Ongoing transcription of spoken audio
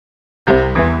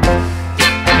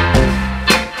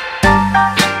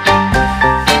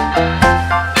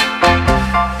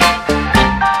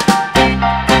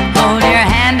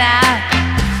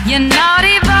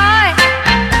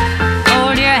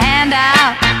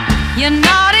you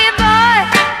naughty boy.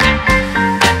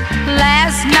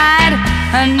 Last night,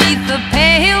 beneath the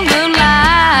pale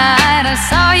moonlight, I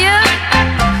saw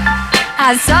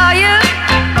you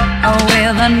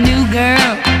with a new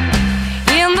girl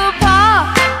in the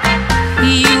park.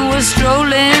 You were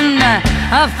strolling,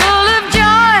 full of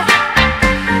joy,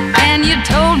 and you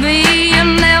told me you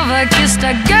never kissed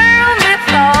a girl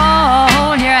before.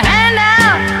 Hold your hand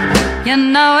out, you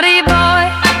know